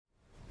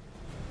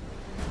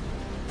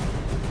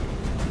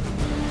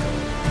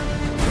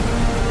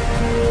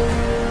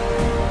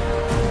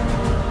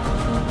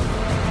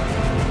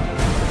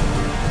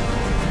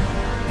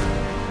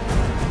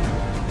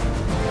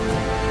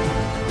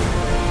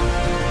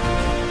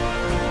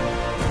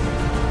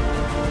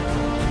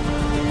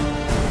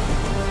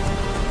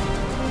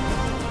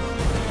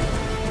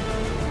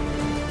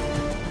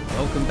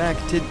back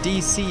to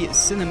DC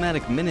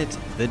Cinematic Minute,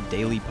 the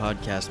daily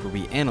podcast where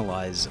we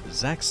analyze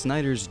Zack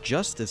Snyder's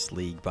Justice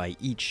League by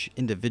each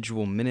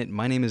individual minute.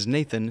 My name is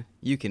Nathan.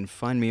 You can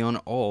find me on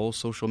all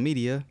social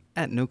media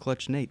at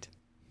NoClutchNate.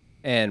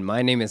 And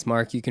my name is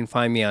Mark. You can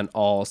find me on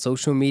all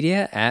social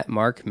media at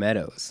Mark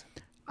Meadows.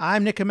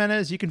 I'm Nick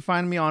Jimenez. You can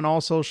find me on all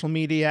social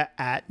media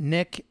at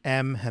Nick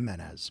M.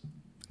 Jimenez.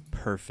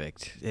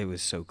 Perfect. It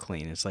was so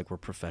clean. It's like we're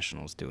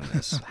professionals doing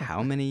this.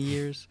 How many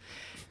years?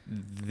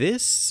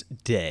 This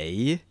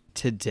day,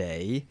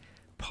 today,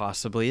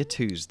 possibly a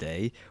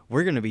Tuesday,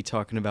 we're going to be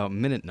talking about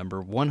minute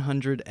number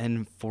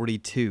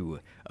 142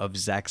 of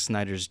Zack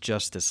Snyder's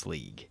Justice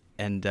League.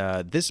 And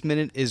this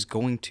minute is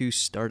going to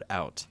start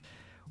out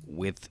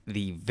with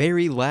the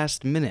very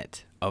last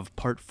minute of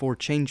Part 4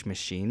 Change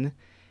Machine.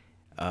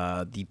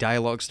 The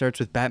dialogue starts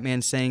with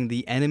Batman saying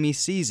the enemy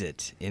sees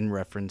it, in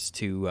reference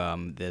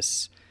to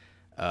this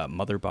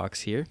mother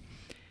box here.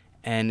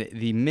 And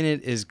the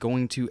minute is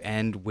going to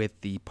end with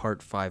the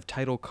Part 5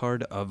 title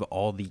card of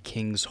All the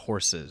King's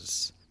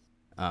Horses.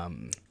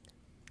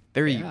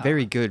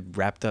 Very good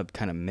wrapped up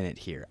kind of minute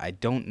here. I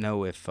don't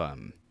know if,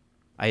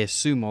 I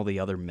assume all the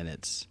other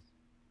minutes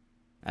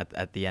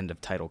at the end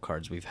of title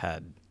cards we've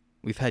had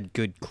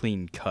good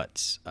clean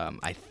cuts.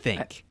 I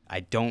think. I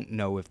don't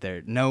know if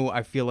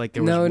I feel like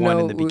there was one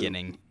in the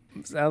beginning.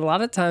 A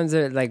lot of times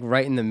they're like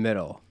right in the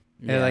middle.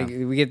 Yeah. Like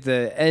we get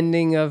the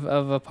ending of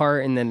a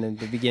part and then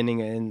the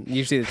beginning, and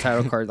usually the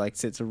title card like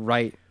sits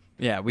right.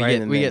 Yeah, we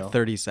get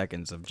 30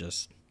 seconds of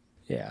just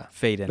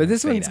fade in. But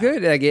this one's out.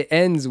 Good. Like it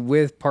ends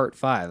with Part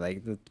 5,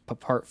 like the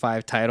Part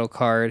 5 title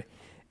card.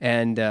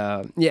 And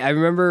I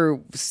remember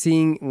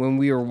seeing when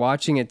we were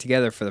watching it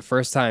together for the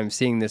first time,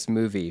 seeing this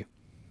movie.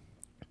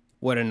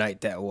 What a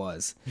night that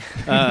was.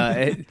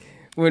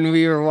 When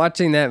we were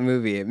watching that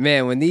movie,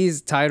 man, when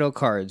these title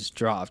cards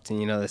dropped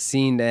and, the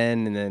scene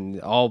end and then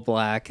all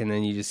black and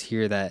then you just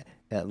hear that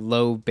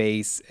low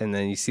bass and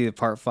then you see the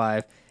Part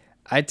 5,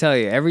 I tell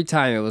you, every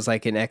time it was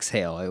like an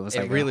exhale. It was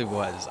really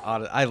was.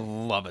 I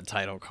love a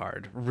title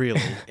card,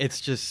 really.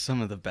 It's just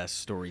some of the best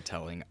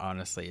storytelling,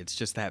 honestly. It's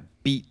just that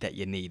beat that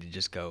you need to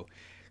just go,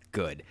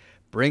 good.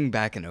 Bring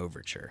back an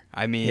overture.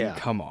 I mean,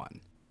 come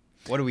on.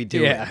 What are we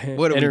doing? Yeah,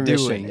 what are we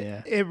doing?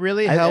 Yeah. It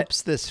really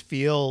helps this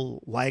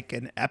feel like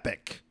an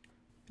epic.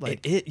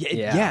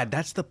 Yeah,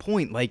 that's the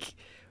point. Like,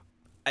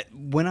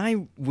 when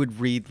I would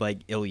read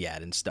like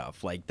Iliad and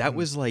stuff, like that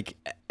was like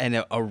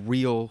a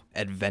real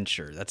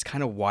adventure. That's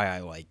kind of why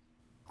I like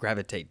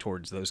gravitate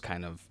towards those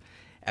kind of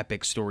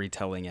epic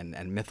storytelling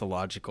and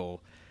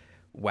mythological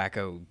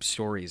wacko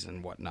stories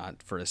and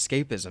whatnot for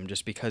escapism,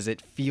 just because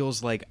it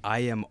feels like I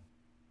am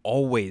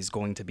always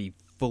going to be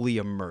fully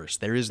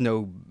immersed. There is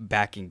no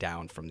backing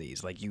down from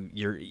these. Like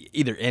you're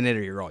either in it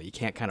or you're out. You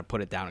can't kind of put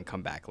it down and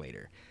come back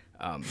later.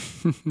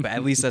 But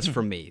at least that's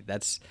for me.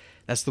 That's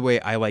the way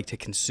I like to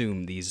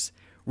consume these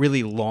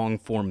really long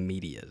form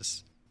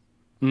medias.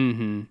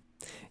 Mm-hmm.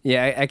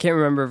 Yeah, I can't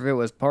remember if it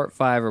was Part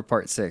 5 or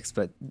Part 6,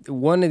 but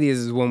one of these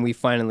is when we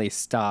finally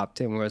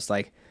stopped and was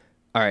like,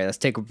 all right, let's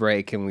take a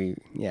break. And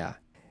and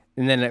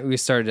then we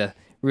started to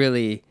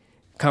really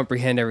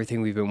comprehend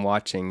everything we've been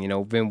watching.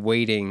 We've been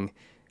waiting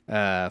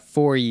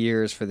 4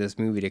 years for this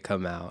movie to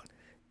come out,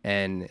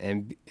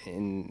 and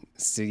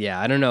so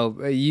I don't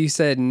know. You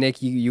said,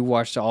 Nick, you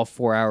watched all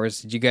 4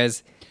 hours. Did you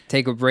guys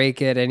take a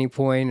break at any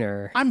point?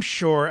 Or I'm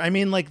sure. I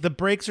mean, like the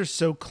breaks are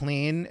so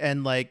clean,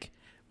 and like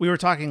we were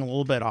talking a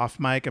little bit off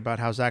mic about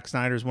how Zack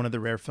Snyder is one of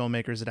the rare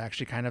filmmakers that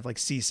actually kind of like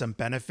see some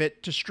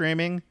benefit to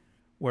streaming,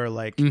 where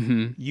like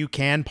you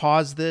can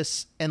pause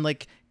this and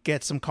like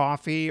get some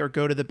coffee or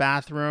go to the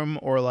bathroom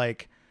or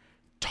like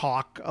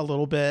talk a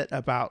little bit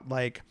about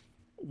like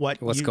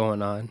what's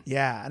going on.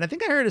 Yeah. And I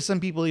think I heard of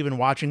some people even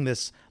watching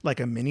this like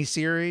a mini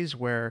series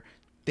where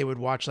they would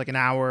watch like an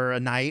hour a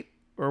night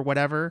or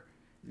whatever.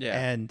 Yeah.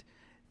 And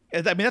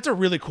I mean, that's a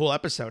really cool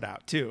episode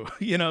out too.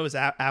 It was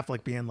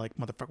Affleck being like,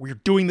 motherfucker, we're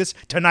doing this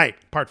tonight,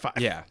 Part 5.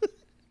 Yeah.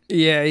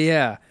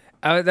 Yeah.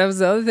 That was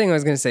the other thing I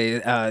was going to say.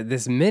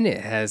 This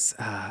minute has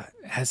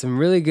some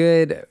really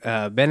good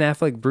Ben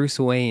Affleck, Bruce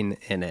Wayne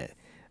in it.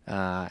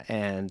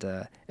 And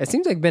it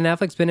seems like Ben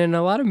Affleck's been in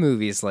a lot of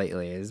movies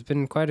lately. There's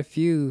been quite a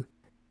few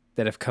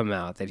that have come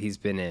out that he's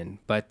been in.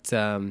 But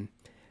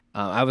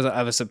I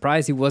was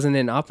surprised he wasn't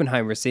in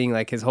Oppenheimer, seeing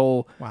like his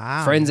whole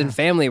friends and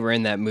family were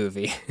in that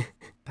movie.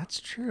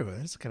 That's true.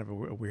 That's kind of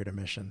a weird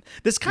omission.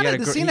 This kind he of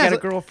the scene had has a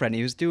girlfriend.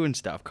 He was doing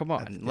stuff. Come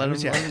on, let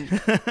him.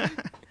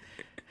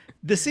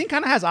 The scene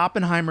kind of has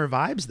Oppenheimer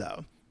vibes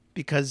though,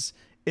 because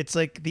it's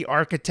like the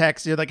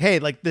architects. You're like, hey,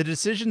 like the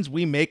decisions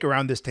we make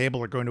around this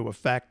table are going to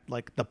affect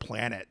like the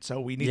planet, so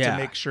we need to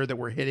make sure that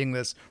we're hitting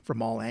this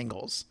from all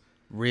angles.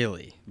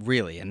 Really,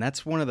 really, and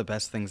that's one of the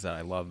best things that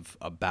I love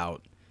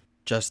about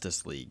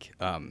Justice League.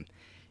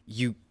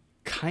 You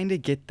kind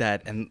of get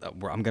that, and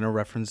I'm going to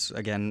reference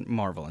again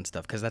Marvel and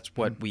stuff because that's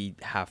what we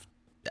have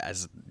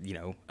as,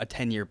 a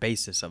 10-year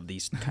basis of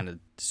these kind of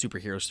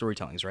superhero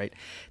storytellings, right?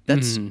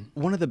 That's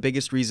one of the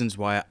biggest reasons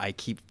why I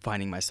keep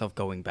finding myself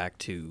going back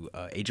to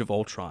Age of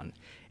Ultron.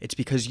 It's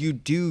because you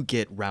do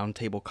get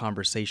roundtable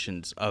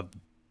conversations of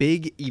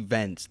big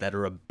events that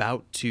are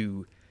about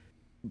to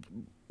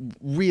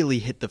really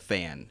hit the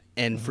fan,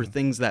 and for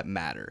things that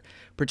matter,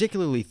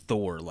 particularly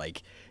Thor,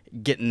 like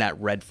getting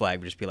that red flag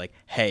would just be like,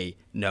 hey,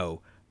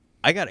 no,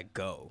 I gotta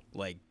go.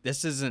 Like,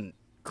 this isn't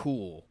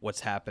cool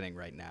what's happening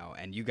right now,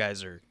 and you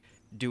guys are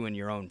doing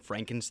your own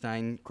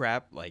Frankenstein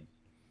crap. Like,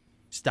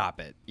 stop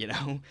it, you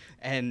know?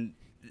 And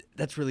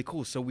that's really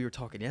cool. So we were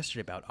talking yesterday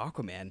about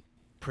Aquaman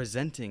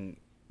presenting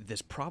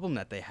this problem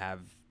that they have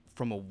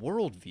from a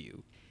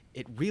worldview.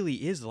 It really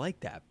is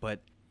like that,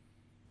 but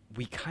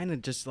we kind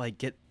of just like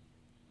get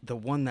the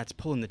one that's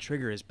pulling the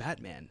trigger is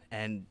Batman.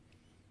 And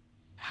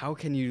how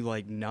can you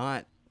like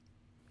not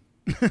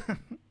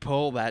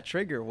pull that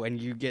trigger when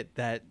you get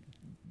that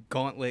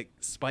gauntlet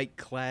spike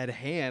clad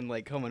hand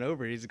like coming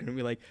over? He's gonna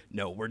be like,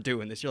 no, we're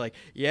doing this. You're like,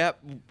 yep,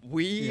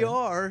 we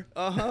are.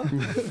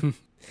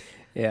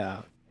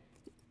 Yeah.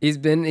 He's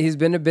been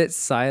a bit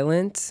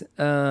silent.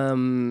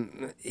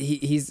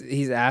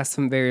 He's asked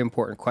some very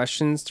important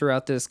questions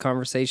throughout this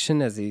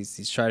conversation as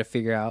he's trying to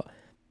figure out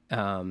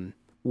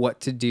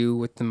what to do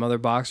with the mother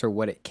box or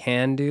what it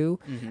can do.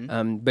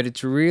 But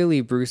it's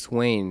really Bruce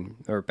Wayne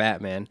or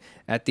Batman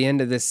at the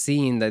end of this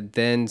scene that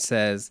then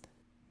says,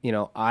 you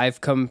know, I've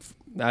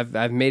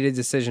made a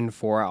decision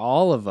for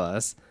all of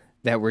us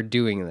that we're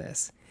doing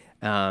this.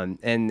 And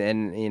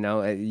you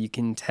know, you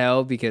can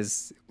tell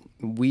because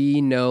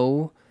we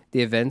know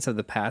the events of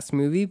the past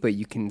movie, but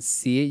you can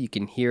see it, you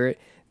can hear it,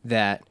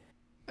 that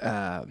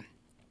that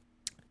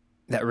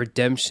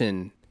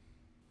redemption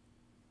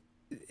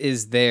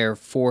is there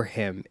for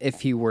him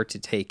if he were to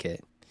take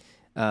it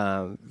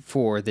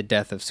for the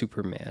death of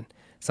Superman.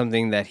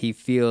 Something that he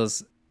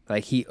feels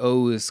like he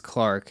owes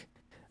Clark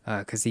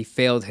because he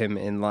failed him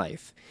in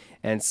life.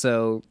 And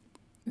so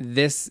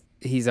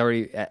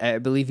I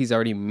believe he's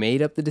already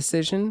made up the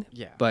decision,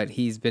 but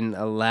he's been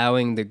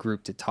allowing the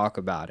group to talk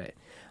about it.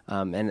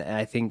 And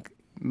I think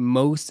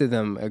most of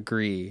them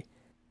agree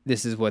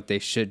this is what they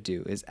should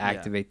do, is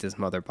activate this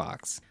mother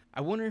box.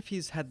 I wonder if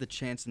he's had the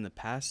chance in the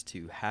past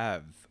to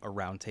have a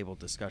roundtable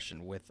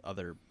discussion with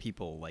other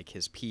people like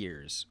his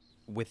peers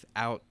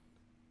without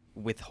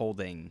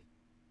withholding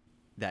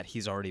that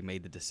he's already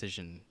made the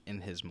decision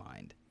in his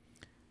mind.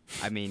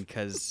 I mean,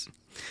 because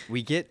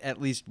we get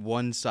at least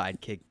one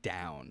sidekick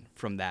down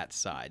from that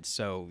side.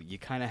 So you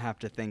kind of have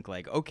to think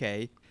like,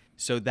 okay,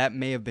 so that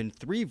may have been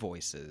three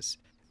voices,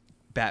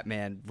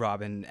 Batman,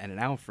 Robin, and an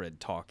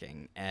Alfred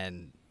talking.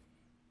 And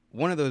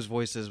one of those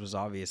voices was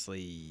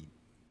obviously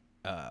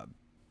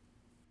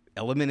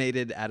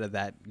eliminated out of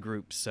that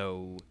group.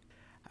 So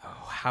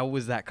how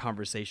was that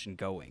conversation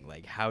going?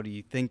 Like, how do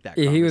you think that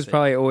He was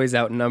probably always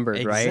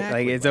outnumbered, right?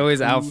 Like, it's always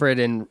who... Alfred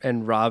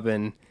and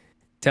Robin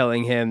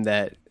telling him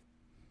that,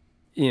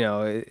 you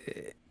know,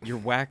 you're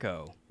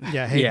wacko.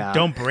 Yeah, hey,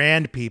 don't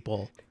brand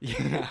people.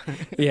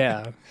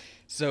 Yeah.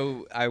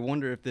 So I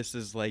wonder if this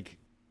is like,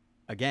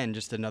 again,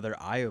 just another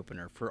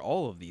eye-opener for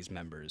all of these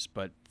members,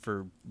 but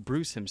for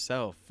Bruce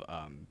himself,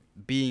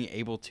 being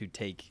able to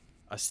take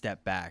a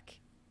step back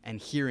and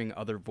hearing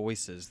other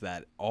voices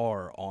that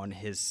are on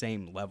his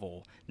same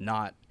level,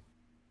 not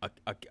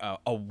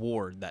a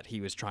ward that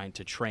he was trying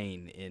to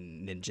train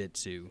in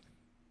ninjutsu,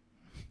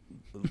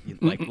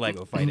 like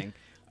Lego fighting.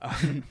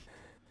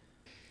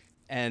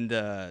 And,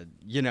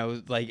 you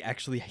know, like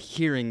actually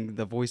hearing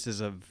the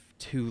voices of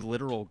two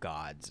literal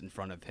gods in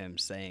front of him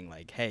saying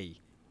like,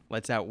 hey,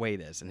 let's outweigh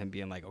this. And him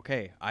being like,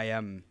 okay, I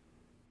am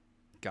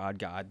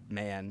God,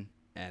 man,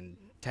 and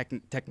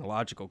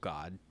technological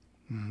God,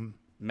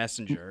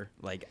 messenger.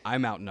 Like,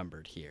 I'm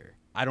outnumbered here.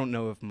 I don't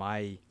know if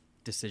my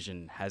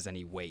decision has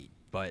any weight,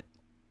 but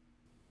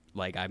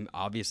like, I'm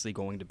obviously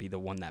going to be the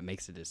one that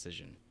makes a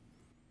decision.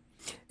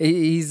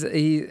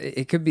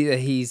 It could be that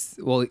he's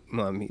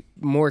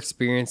more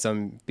experienced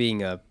on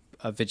being a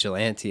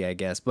vigilante, I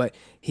guess. But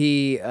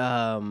this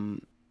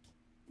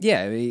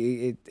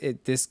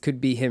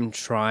could be him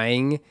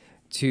trying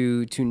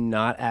to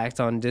not act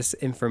on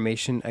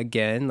disinformation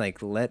again.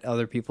 Like, let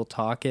other people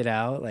talk it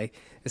out. Like,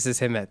 this is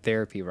him at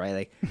therapy, right?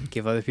 Like,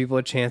 give other people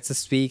a chance to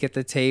speak at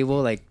the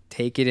table. Like,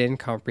 take it in,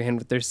 comprehend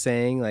what they're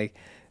saying. Like,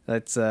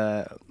 let's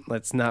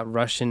not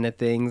rush into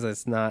things.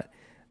 Let's not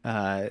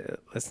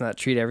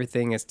treat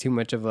everything as too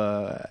much of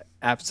a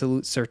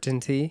absolute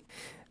certainty.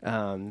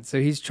 So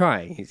he's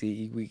trying.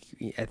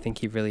 I think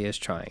he really is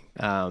trying.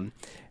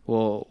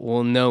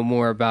 We'll know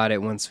more about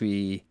it once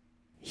we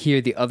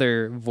hear the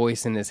other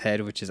voice in his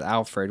head, which is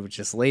Alfred, which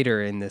is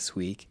later in this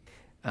week.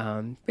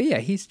 But yeah,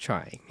 he's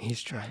trying.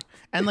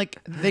 And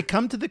like they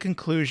come to the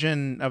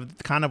conclusion of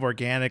kind of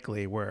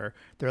organically where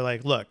they're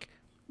like, look,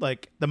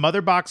 like the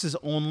mother box is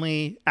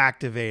only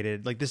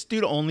activated. Like this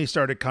dude only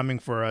started coming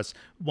for us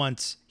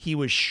once he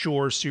was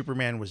sure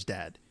Superman was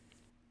dead.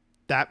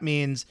 That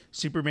means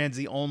Superman's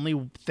the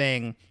only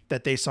thing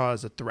that they saw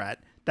as a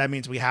threat. That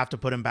means we have to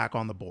put him back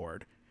on the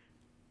board.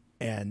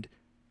 And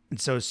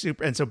so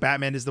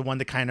Batman is the one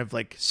to kind of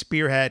like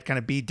spearhead, kind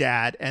of be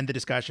dad, end the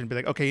discussion, be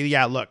like, okay,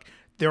 yeah, look,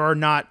 there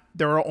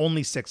are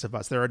only 6 of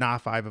us. There are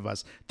not 5 of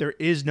us. There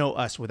is no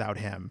us without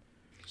him.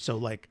 So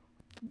like,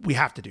 we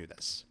have to do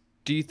this.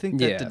 Do you think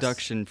that Yes.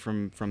 deduction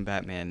from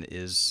Batman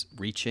is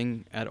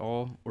reaching at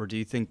all, or do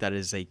you think that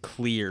is a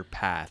clear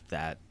path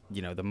that,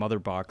 the mother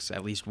box,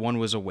 at least one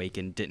was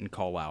awakened, didn't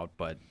call out,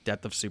 but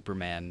Death of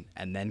Superman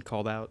and then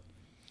called out?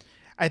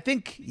 I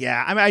think,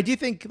 yeah. I mean, I do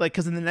think, like,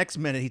 because in the next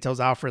minute he tells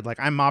Alfred, like,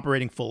 I'm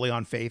operating fully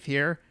on faith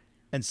here,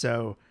 and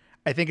so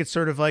I think it's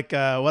sort of like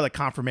a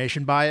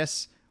confirmation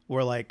bias,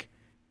 where like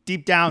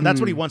deep down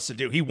that's what he wants to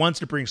do. He wants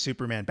to bring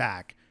Superman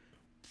back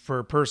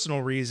for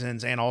personal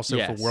reasons and also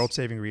for Yes. world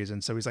saving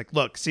reasons. So he's like,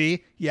 look,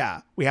 see,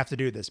 yeah, we have to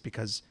do this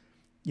because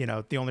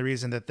the only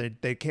reason that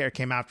they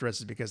came after us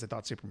is because they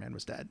thought Superman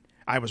was dead.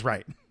 I was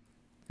right.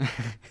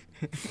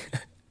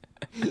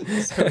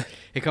 So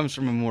it comes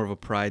from a more of a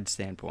pride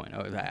standpoint.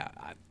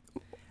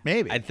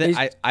 Maybe.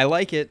 I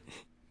like it.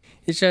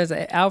 He's trying to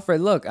say, Alfred,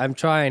 look, I'm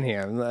trying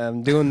here.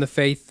 I'm doing the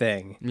faith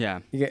thing. Yeah.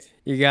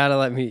 You gotta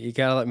let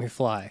me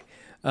fly.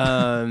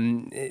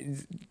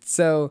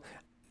 So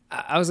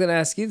I was gonna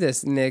ask you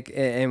this, Nick,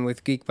 and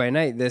with Geek by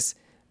Night, this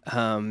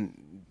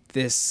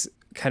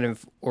kind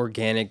of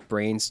organic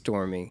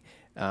brainstorming,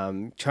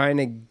 trying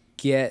to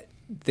get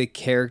the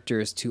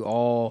characters to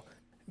all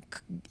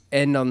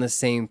end on the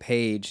same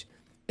page.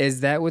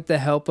 Is that with the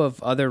help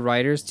of other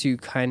writers to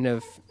kind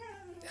of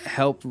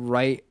help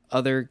write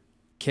other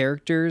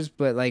characters,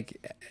 but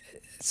like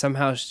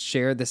somehow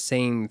share the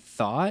same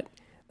thought?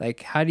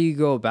 Like, how do you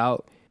go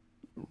about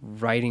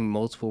writing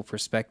multiple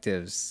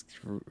perspectives,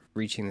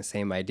 reaching the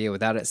same idea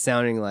without it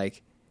sounding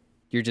like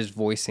you're just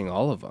voicing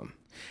all of them?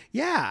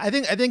 Yeah, I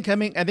think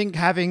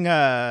having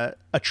a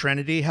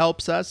Trinity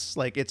helps us.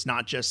 Like, it's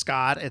not just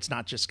Scott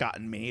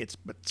and me.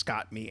 But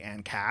Scott, me,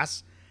 and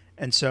Cass,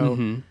 and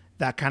so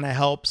that kind of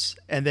helps.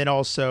 And then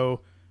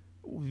also,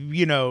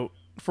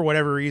 for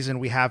whatever reason,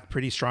 we have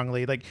pretty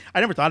strongly, like,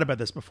 I never thought about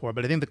this before,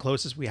 but I think the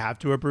closest we have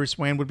to a Bruce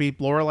Wayne would be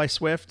Lorelei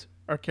Swift,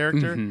 our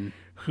character,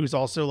 who's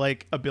also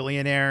like a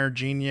billionaire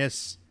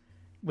genius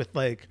with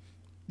like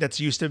that's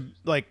used to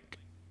like.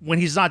 When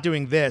he's not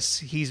doing this,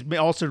 he's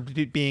also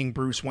being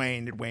Bruce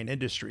Wayne at Wayne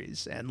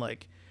Industries and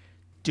like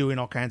doing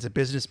all kinds of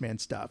businessman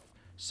stuff.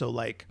 So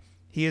like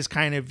he is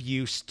kind of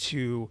used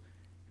to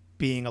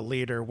being a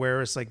leader,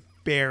 whereas like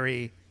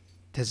Barry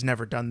has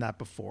never done that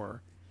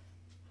before.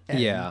 And,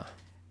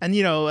 and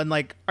and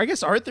like I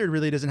guess Arthur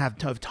really doesn't have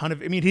a ton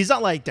of. I mean, he's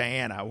not like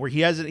Diana, where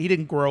he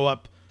didn't grow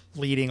up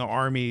leading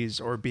armies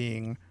or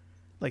being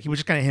like he was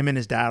just kind of him and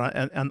his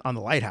dad on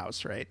the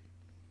lighthouse, right?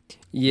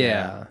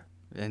 Yeah.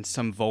 And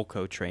some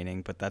Volco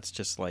training, but that's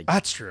just like...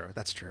 That's true,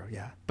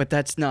 yeah. But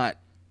that's not...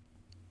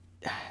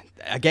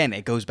 Again,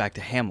 it goes back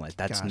to Hamlet.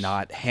 That's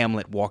not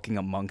Hamlet walking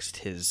amongst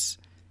his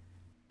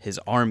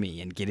army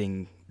and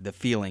getting the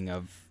feeling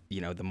of,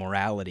 the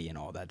morality and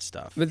all that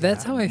stuff. But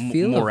that's how I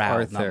feel of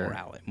Arthur.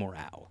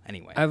 Morale.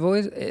 Anyway. I've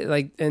always,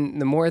 like, and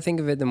the more I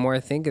think of it, the more I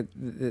think of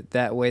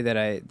that way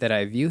that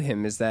I view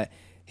him is that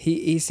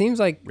he seems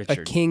like Richard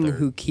a king III.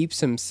 who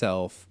keeps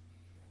himself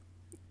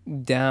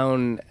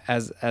down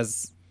as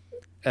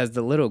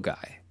the little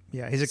guy.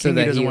 Yeah, he's a king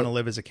who doesn't want to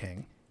live as a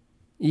king.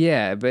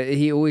 Yeah, but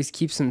he always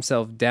keeps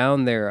himself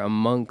down there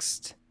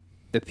amongst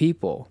the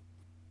people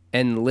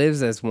and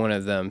lives as one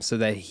of them so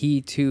that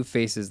he too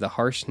faces the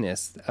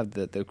harshness of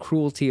the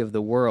cruelty of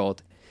the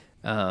world.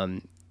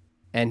 And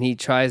he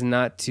tries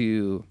not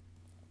to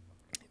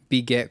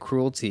beget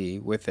cruelty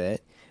with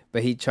it,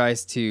 but he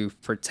tries to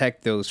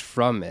protect those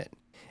from it.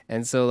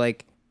 And so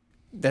like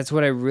that's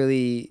what I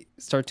really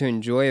start to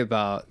enjoy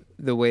about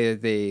the way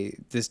that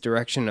this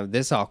direction of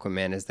this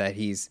Aquaman is that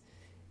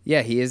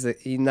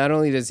he not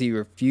only does he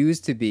refuse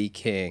to be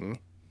king,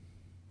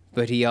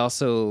 but he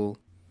also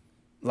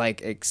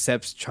like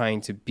accepts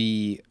trying to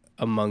be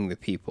among the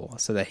people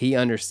so that he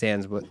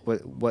understands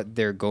what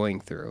they're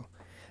going through.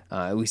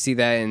 We see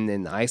that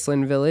in the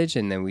Iceland village,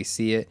 and then we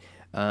see it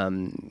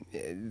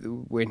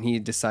when he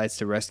decides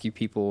to rescue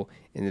people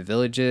in the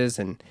villages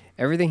and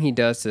everything he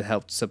does to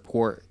help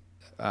support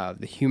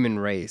the human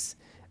race.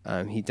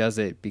 He does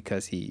it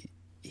because he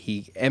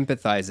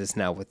empathizes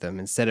now with them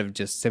instead of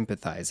just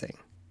sympathizing.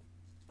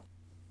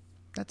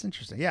 That's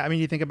interesting. Yeah, I mean,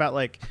 you think about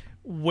like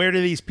where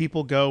do these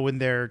people go when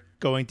they're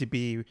going to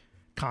be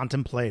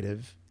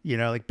contemplative?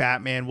 Like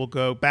Batman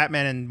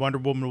and Wonder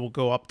Woman will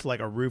go up to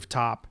like a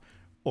rooftop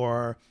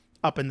or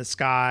up in the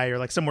sky or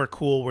like somewhere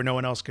cool where no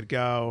one else could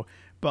go.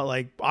 But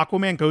like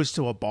Aquaman goes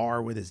to a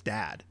bar with his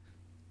dad.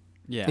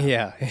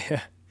 Yeah.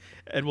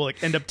 And will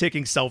like end up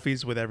taking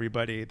selfies with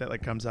everybody that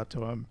like comes up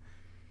to him.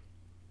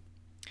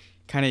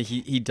 Kind of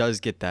he does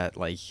get that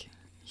like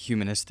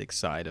humanistic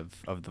side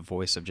of the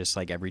voice of just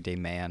like everyday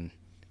man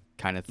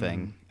kind of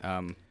thing,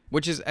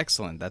 which is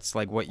excellent. That's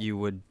like what you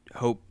would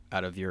hope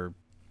out of your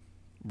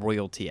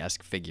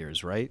royalty-esque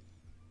figures, right?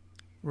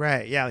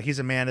 Right, yeah, he's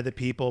a man of the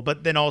people,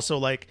 but then also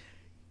like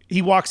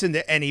he walks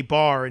into any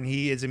bar and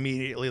he is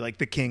immediately like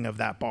the king of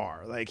that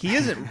bar. Like he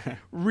isn't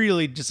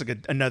really just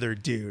like another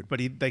dude, but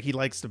he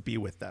likes to be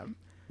with them.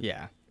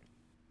 Yeah.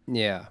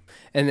 Yeah.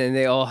 And then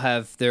they all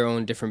have their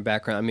own different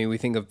background. I mean, we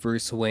think of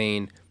Bruce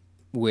Wayne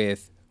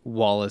with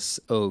Wallace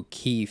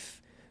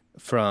O'Keefe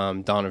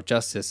from Dawn of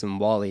Justice and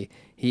Wally.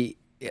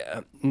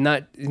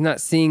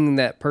 not seeing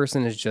that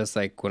person as just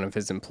like one of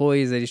his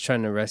employees that he's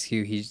trying to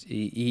rescue.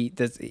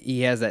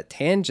 He has that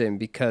tangent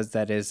because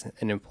that is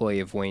an employee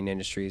of Wayne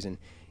Industries, and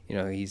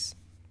he's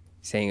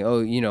saying,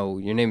 "Oh,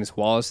 your name is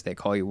Wallace. They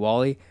call you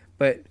Wally."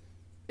 But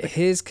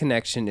his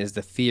connection is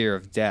the fear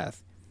of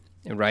death,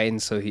 right?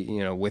 And so he,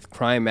 with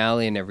Crime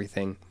Alley and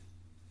everything,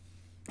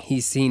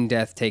 he's seen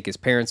death take his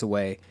parents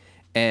away,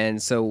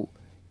 and so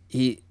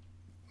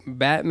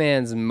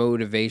Batman's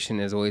motivation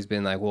has always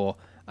been like, well,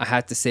 I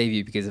have to save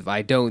you because if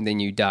I don't, then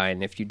you die,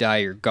 and if you die,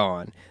 you're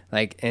gone.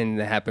 And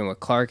that happened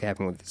with Clark, it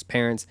happened with his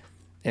parents,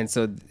 and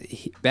so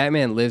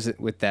Batman lives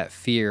with that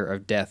fear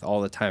of death all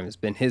the time. It's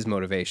been his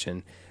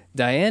motivation.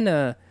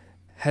 Diana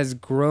has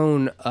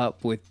grown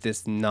up with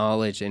this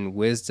knowledge and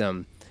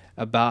wisdom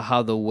about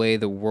how the way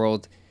the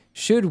world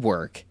should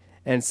work.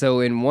 And so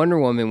in Wonder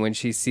Woman, when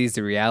she sees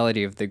the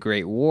reality of the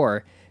Great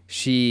War,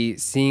 she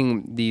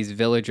seeing these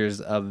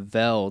villagers of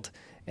Veld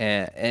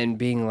and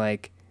being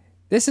like,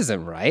 this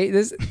isn't right.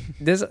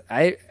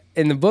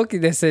 In the book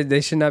they said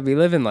they should not be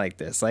living like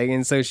this.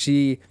 And so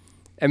she's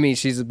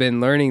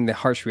been learning the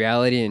harsh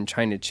reality and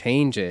trying to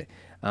change it,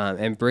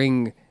 and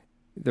bring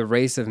the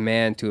race of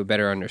man to a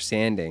better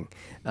understanding.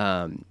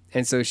 And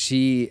so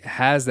she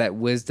has that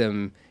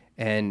wisdom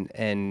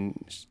and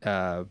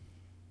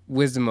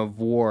wisdom of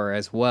war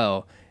as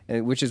well,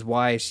 which is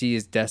why she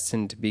is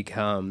destined to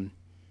become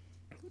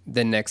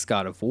the next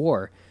god of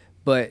war.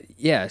 But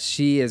yeah,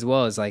 she as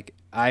well is like,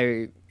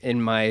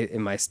 in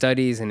my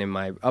studies and in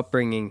my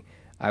upbringing,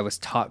 I was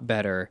taught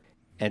better,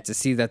 and to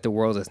see that the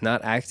world is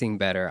not acting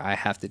better, I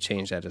have to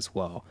change that as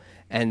well.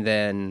 And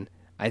then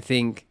I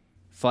think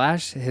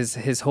Flash,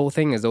 his whole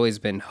thing has always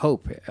been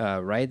hope,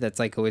 right? That's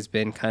like always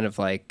been kind of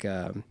like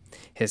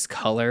his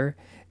color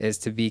is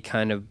to be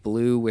kind of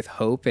blue with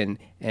hope,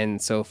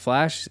 and so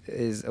Flash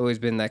has always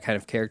been that kind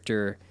of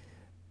character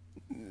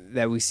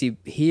that we see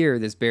here.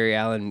 This Barry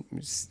Allen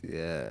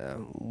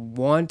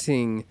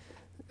wanting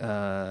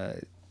to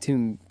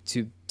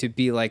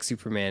be like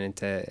Superman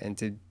and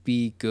to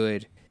be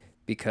good,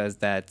 because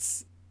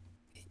that's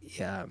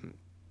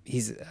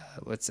he's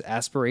what's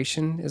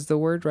aspiration is the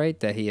word, right?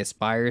 That he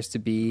aspires to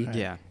be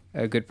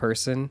a good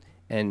person,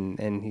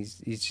 and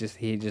he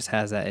just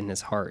has that in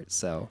his heart.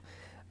 So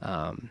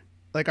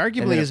like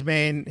arguably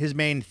his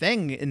main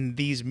thing in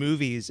these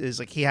movies is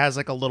like he has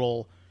like a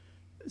little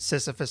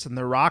Sisyphus and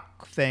the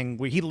Rock thing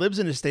where he lives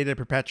in a state of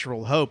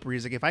perpetual hope, where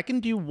he's like, if I can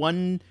do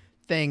one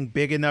thing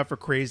big enough or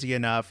crazy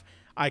enough,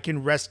 I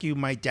can rescue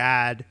my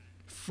dad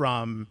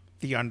from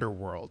the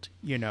underworld,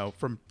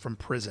 from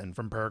prison,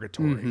 from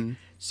purgatory. Mm-hmm.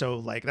 So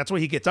like that's why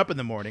he gets up in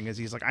the morning, is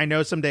he's like, I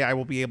know someday I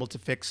will be able to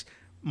fix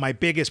my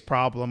biggest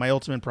problem, my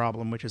ultimate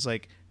problem, which is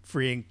like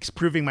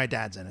proving my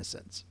dad's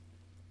innocence.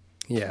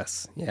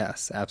 Yes,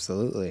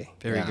 absolutely.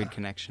 Very good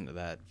connection to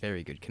that.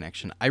 Very good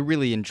connection. I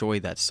really enjoy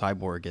that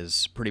Cyborg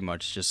is pretty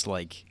much just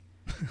like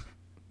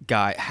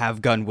guy,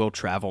 have gun will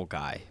travel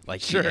guy.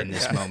 Like sure, in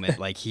this moment,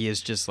 like he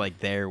is just like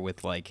there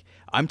with like,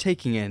 I'm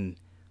taking in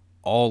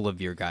all of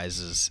your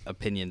guys'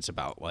 opinions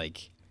about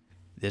like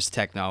this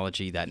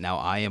technology that now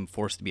I am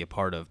forced to be a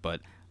part of, but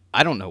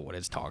I don't know what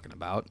it's talking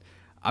about.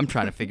 I'm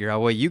trying to figure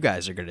out what you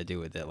guys are going to do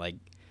with it. Like,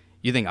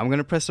 you think I'm going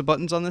to press the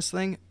buttons on this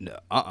thing? No,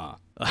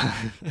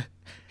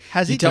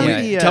 Has he tell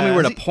me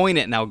where to point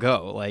it and I'll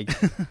go. Like,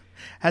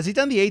 has he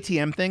done the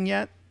ATM thing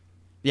yet?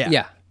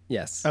 Yeah.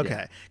 Yes.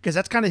 Okay. Because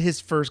that's kind of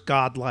his first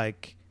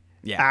godlike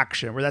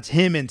action, where that's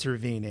him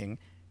intervening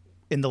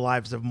in the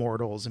lives of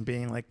mortals and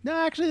being like, no,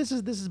 actually, this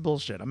is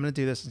bullshit. I'm going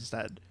to do this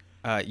instead.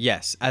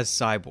 Yes, as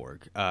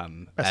Cyborg.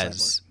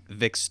 As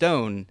Vic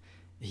Stone,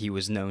 he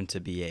was known to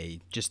be a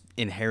just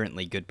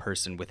inherently good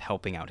person with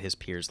helping out his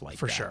peers like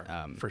for that. Sure.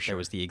 For sure. There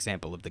was the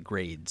example of the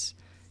grades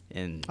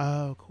in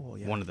cool,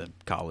 one of the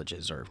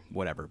colleges or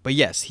whatever. But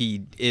yes,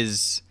 he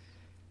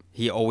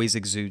always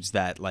exudes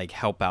that like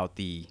help out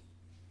the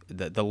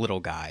little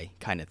guy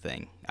kind of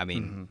thing. I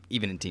mean,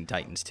 even in Teen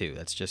Titans too.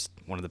 That's just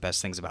one of the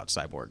best things about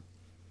Cyborg.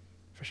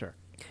 For sure.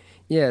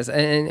 Yes,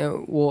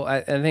 and well,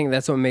 I think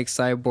that's what makes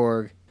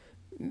Cyborg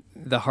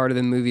the heart of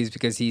the movies,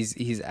 because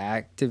he's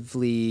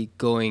actively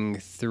going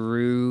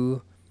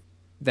through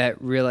that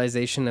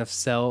realization of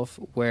self,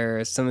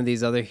 where some of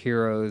these other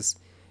heroes,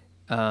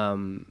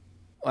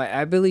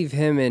 I believe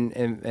him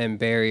and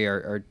Barry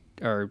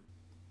are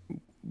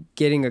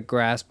getting a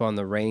grasp on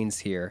the reins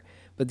here,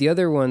 but the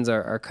other ones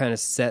are kind of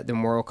set. The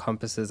moral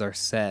compasses are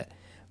set,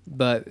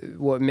 but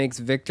what makes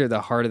Victor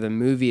the heart of the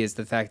movie is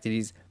the fact that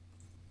he's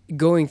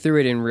going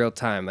through it in real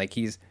time. Like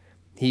he's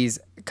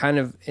kind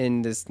of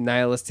in this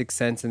nihilistic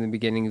sense in the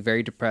beginning,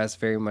 very depressed,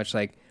 very much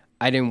like,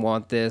 I didn't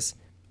want this.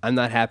 I'm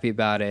not happy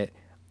about it.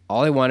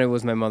 All I wanted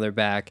was my mother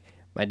back.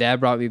 My dad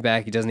brought me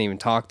back. He doesn't even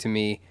talk to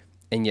me.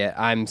 And yet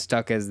I'm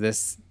stuck as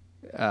this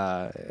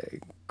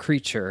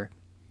creature.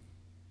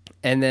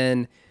 And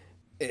then,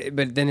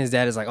 but then his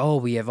dad is like, oh,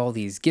 we have all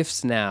these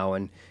gifts now.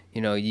 And,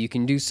 you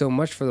can do so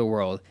much for the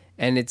world.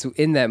 And it's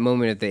in that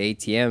moment of the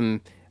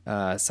ATM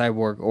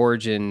Cyborg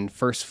origin,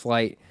 first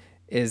flight,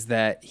 is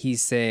that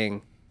he's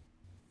saying,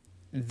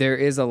 there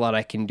is a lot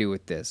I can do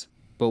with this,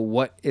 but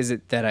what is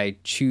it that I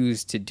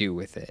choose to do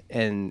with it?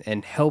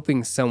 And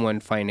helping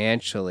someone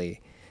financially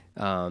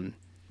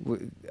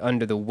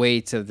under the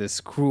weight of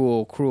this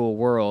cruel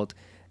world,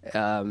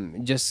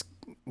 just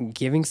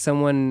giving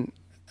someone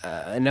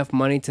enough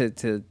money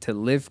to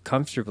live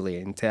comfortably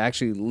and to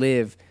actually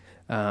live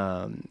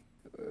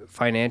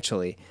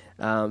financially.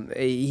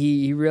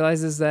 He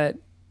realizes that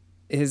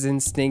his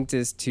instinct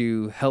is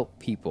to help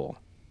people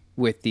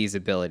with these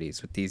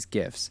abilities, with these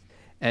gifts.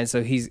 And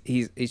so he's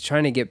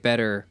trying to get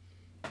better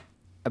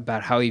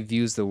about how he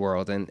views the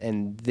world,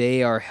 and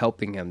they are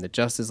helping him. The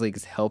Justice League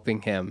is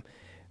helping him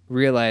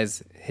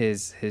realize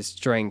his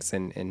strengths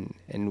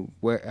and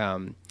where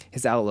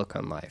his outlook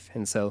on life.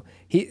 And so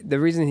the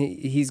reason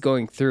he's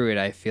going through it,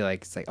 I feel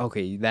like it's like,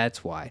 okay,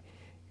 that's why,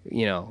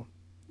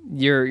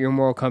 your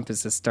moral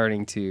compass is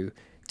starting to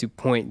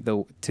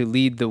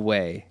lead the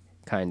way,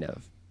 kind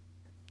of.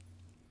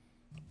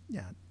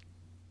 Yeah.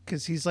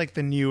 Because he's like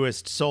the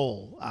newest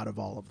soul out of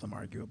all of them,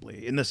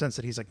 arguably, in the sense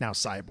that he's like now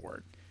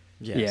cyborg.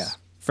 Yes. Yeah.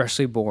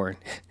 Freshly born.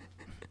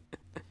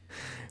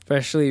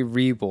 Freshly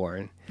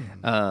reborn.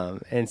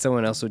 And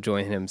someone else will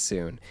join him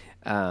soon.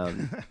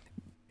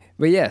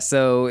 But yeah,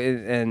 so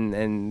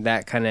and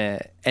that kind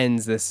of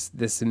ends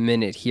this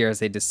minute here as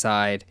they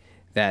decide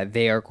that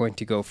they are going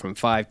to go from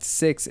 5 to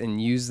 6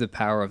 and use the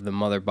power of the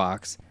mother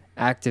box,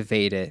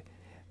 activate it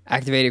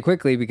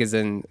quickly, because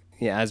then,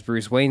 as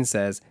Bruce Wayne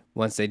says,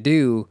 once they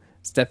do,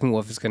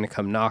 Steppenwolf is going to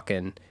come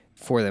knocking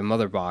for the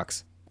mother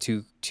box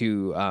to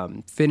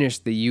finish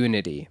the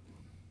unity.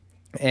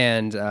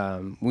 And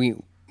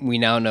we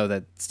now know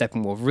that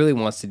Steppenwolf really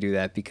wants to do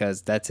that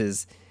because that's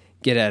his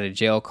get out of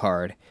jail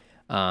card.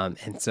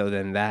 And so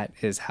then that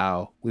is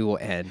how we will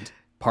end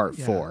part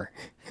 4.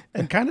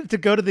 And kind of to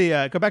go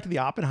back to the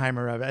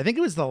Oppenheimer of it, I think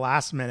it was the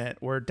last minute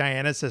where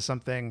Diana says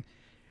something,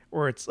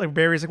 or it's like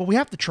Barry's like, well, we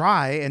have to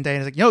try. And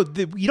Diana's like, no,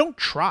 you don't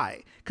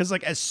try. Because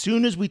like as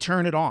soon as we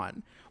turn it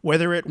on,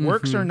 whether it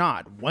works or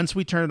not, once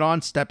we turn it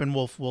on,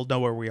 Steppenwolf will know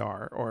where we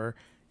are, or,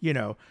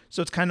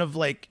 so it's kind of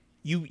like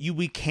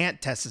we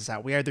can't test this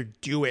out. We either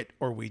do it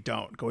or we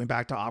don't, going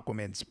back to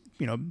Aquaman's,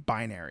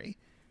 binary.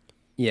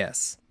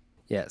 Yes.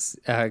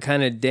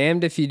 Kind of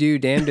damned if you do,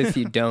 damned if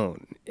you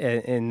don't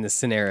in the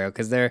scenario.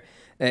 Because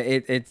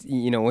it's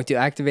once you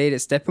activate it,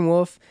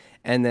 Steppenwolf,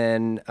 and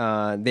then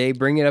they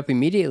bring it up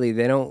immediately.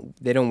 They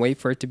don't wait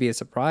for it to be a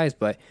surprise,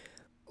 but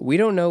we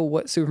don't know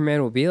what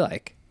Superman will be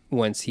like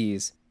once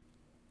he's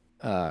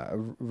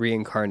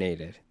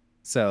reincarnated.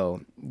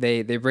 So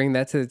they bring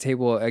that to the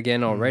table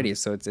again already.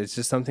 So it's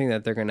just something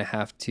that they're going to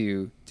have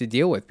to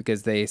deal with,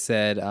 because they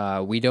said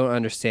we don't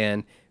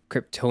understand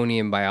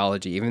Kryptonian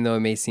biology, even though it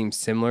may seem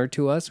similar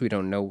to us. We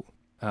don't know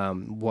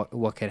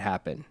what could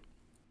happen.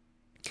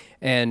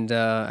 And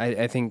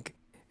I think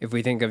if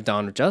we think of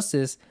Dawn of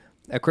Justice,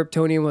 a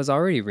Kryptonian was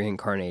already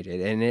reincarnated,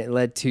 and it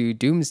led to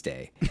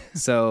Doomsday.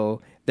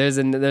 So there's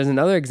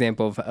another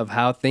example of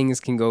how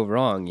things can go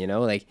wrong.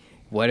 Like,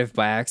 what if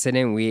by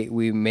accident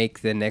we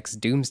make the next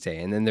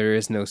Doomsday, and then there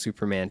is no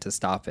Superman to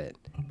stop it?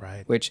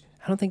 Right. Which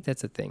I don't think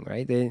that's a thing,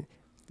 right?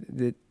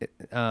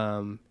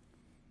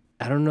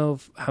 I don't know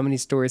how many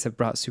stories have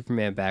brought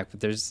Superman back, but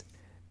there's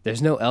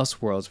no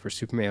Elseworlds where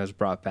Superman was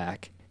brought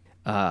back,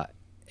 and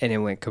it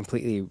went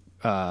completely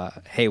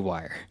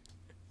haywire.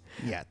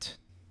 Yet.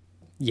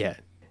 Yeah.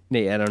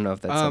 Nate, I don't know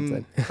if that's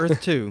something.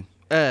 Earth 2.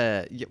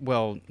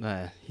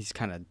 He's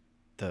kind of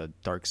the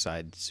dark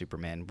side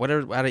Superman.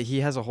 Whatever.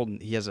 He has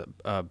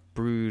a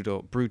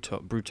brutal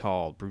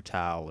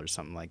or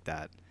something like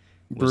that.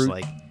 Was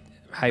like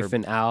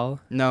hyphen Al.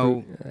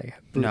 No.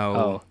 No.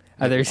 Oh.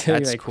 That's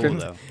like cool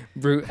though.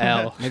 Brute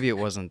L. Maybe it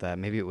wasn't that.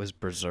 Maybe it was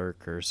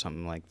Berserk or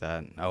something like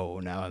that.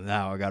 Oh,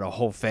 now I got a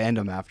whole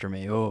fandom after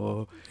me.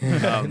 Oh,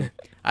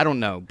 I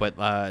don't know, but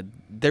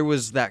there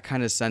was that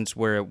kind of sense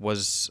where it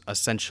was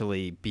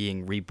essentially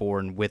being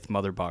reborn with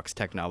Mother Box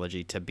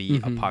technology to be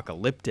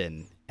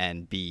apocalyptic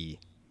and be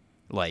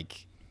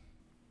like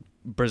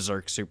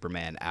Berserk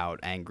Superman, out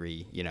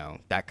angry,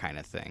 that kind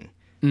of thing.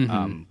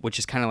 Which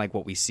is kind of like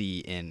what we see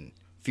in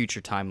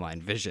future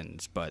timeline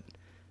visions, but.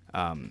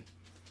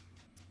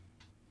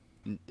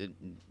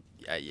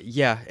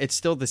 Yeah, it's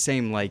still the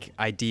same like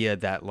idea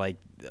that like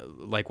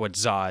what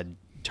Zod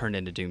turned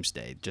into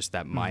Doomsday, just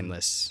that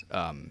mindless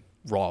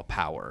raw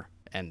power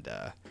and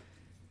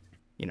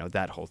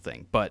that whole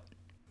thing. But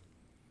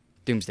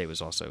Doomsday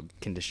was also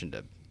conditioned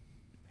to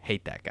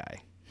hate that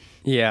guy.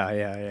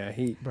 Yeah.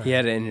 He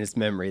had it in his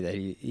memory that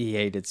he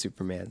hated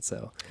Superman.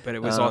 So, but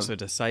it was also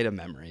to cite a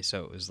memory.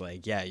 So it was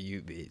like,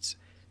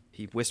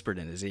 he whispered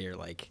in his ear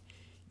like,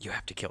 "You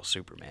have to kill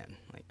Superman."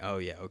 Like, oh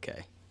yeah,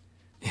 okay.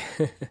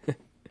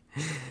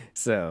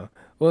 So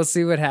we'll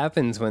see what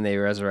happens when they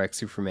resurrect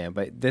Superman,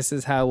 but this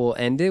is how we'll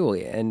end it. We'll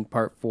end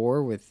part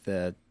 4 with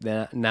the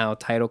now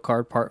title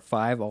card part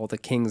 5, All the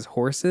King's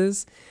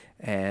Horses,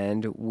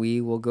 and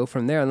we will go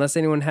from there unless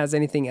anyone has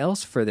anything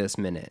else for this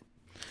minute.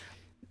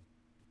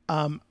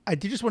 I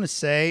do just want to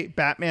say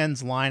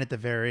Batman's line at the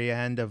very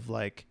end of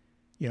like,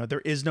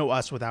 there is no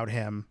us without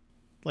him.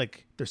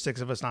 Like, there's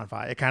 6 of us, not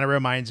 5. It kind of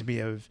reminds me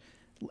of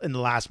in the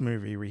last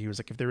movie where he was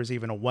like, if there was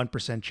even a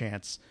 1%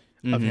 chance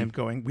of him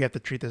going, we have to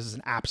treat this as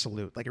an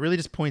absolute. Like, it really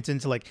just points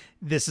into like,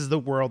 this is the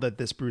world that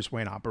this Bruce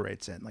Wayne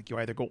operates in. Like, you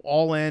either go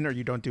all in or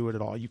you don't do it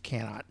at all. You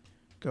cannot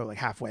go like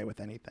halfway with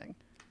anything.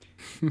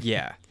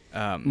 Yeah.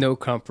 No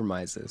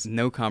compromises.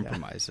 No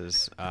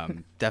compromises.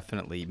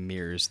 Definitely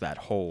mirrors that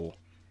whole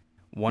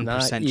 1%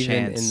 Not even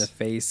chance. in the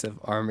face of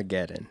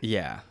Armageddon.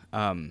 Yeah.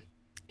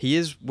 He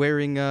is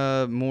wearing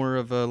more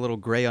of a little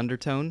gray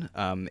undertone.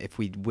 If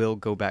we will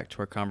go back to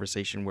our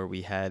conversation where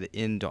we had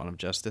in Dawn of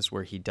Justice,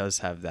 where he does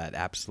have that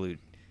absolute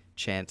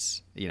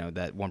chance,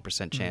 that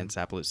 1% chance,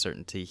 absolute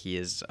certainty. He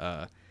is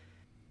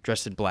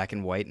dressed in black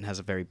and white and has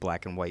a very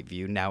black and white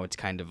view. Now it's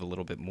kind of a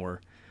little bit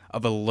more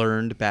of a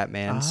learned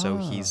Batman, so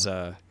he's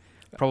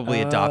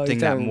probably adopting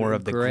that more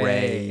of the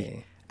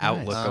gray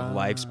outlook of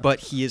life, but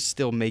he is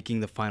still making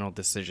the final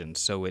decision.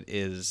 So it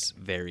is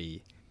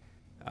very,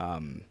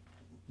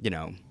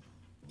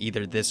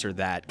 either this or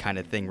that kind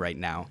of thing right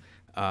now.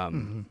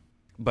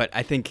 But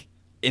I think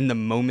in the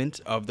moment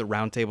of the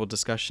roundtable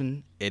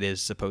discussion, it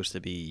is supposed to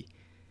be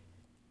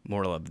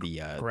more of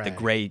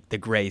the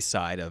gray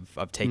side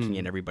of taking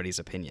in everybody's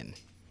opinion.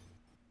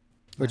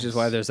 Which is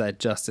why there's that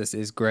Justice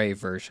is Gray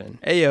version.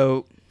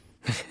 Ayo.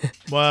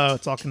 Whoa,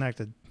 it's all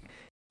connected.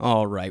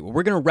 All right, well,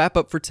 we're going to wrap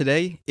up for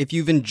today. If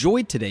you've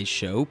enjoyed today's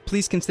show,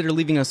 please consider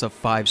leaving us a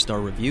 5-star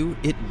review.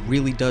 It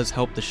really does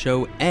help the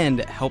show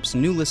and helps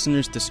new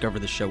listeners discover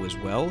the show as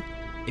well.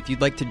 If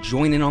you'd like to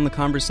join in on the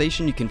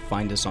conversation, you can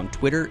find us on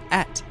Twitter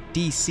at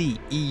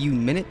DCEU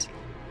Minute.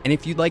 And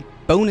if you'd like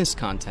bonus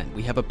content,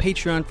 we have a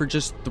Patreon for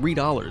just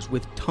 $3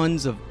 with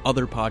tons of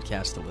other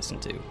podcasts to listen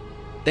to.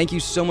 Thank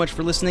you so much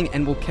for listening,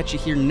 and we'll catch you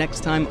here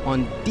next time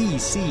on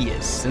DC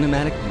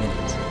Cinematic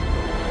Minute.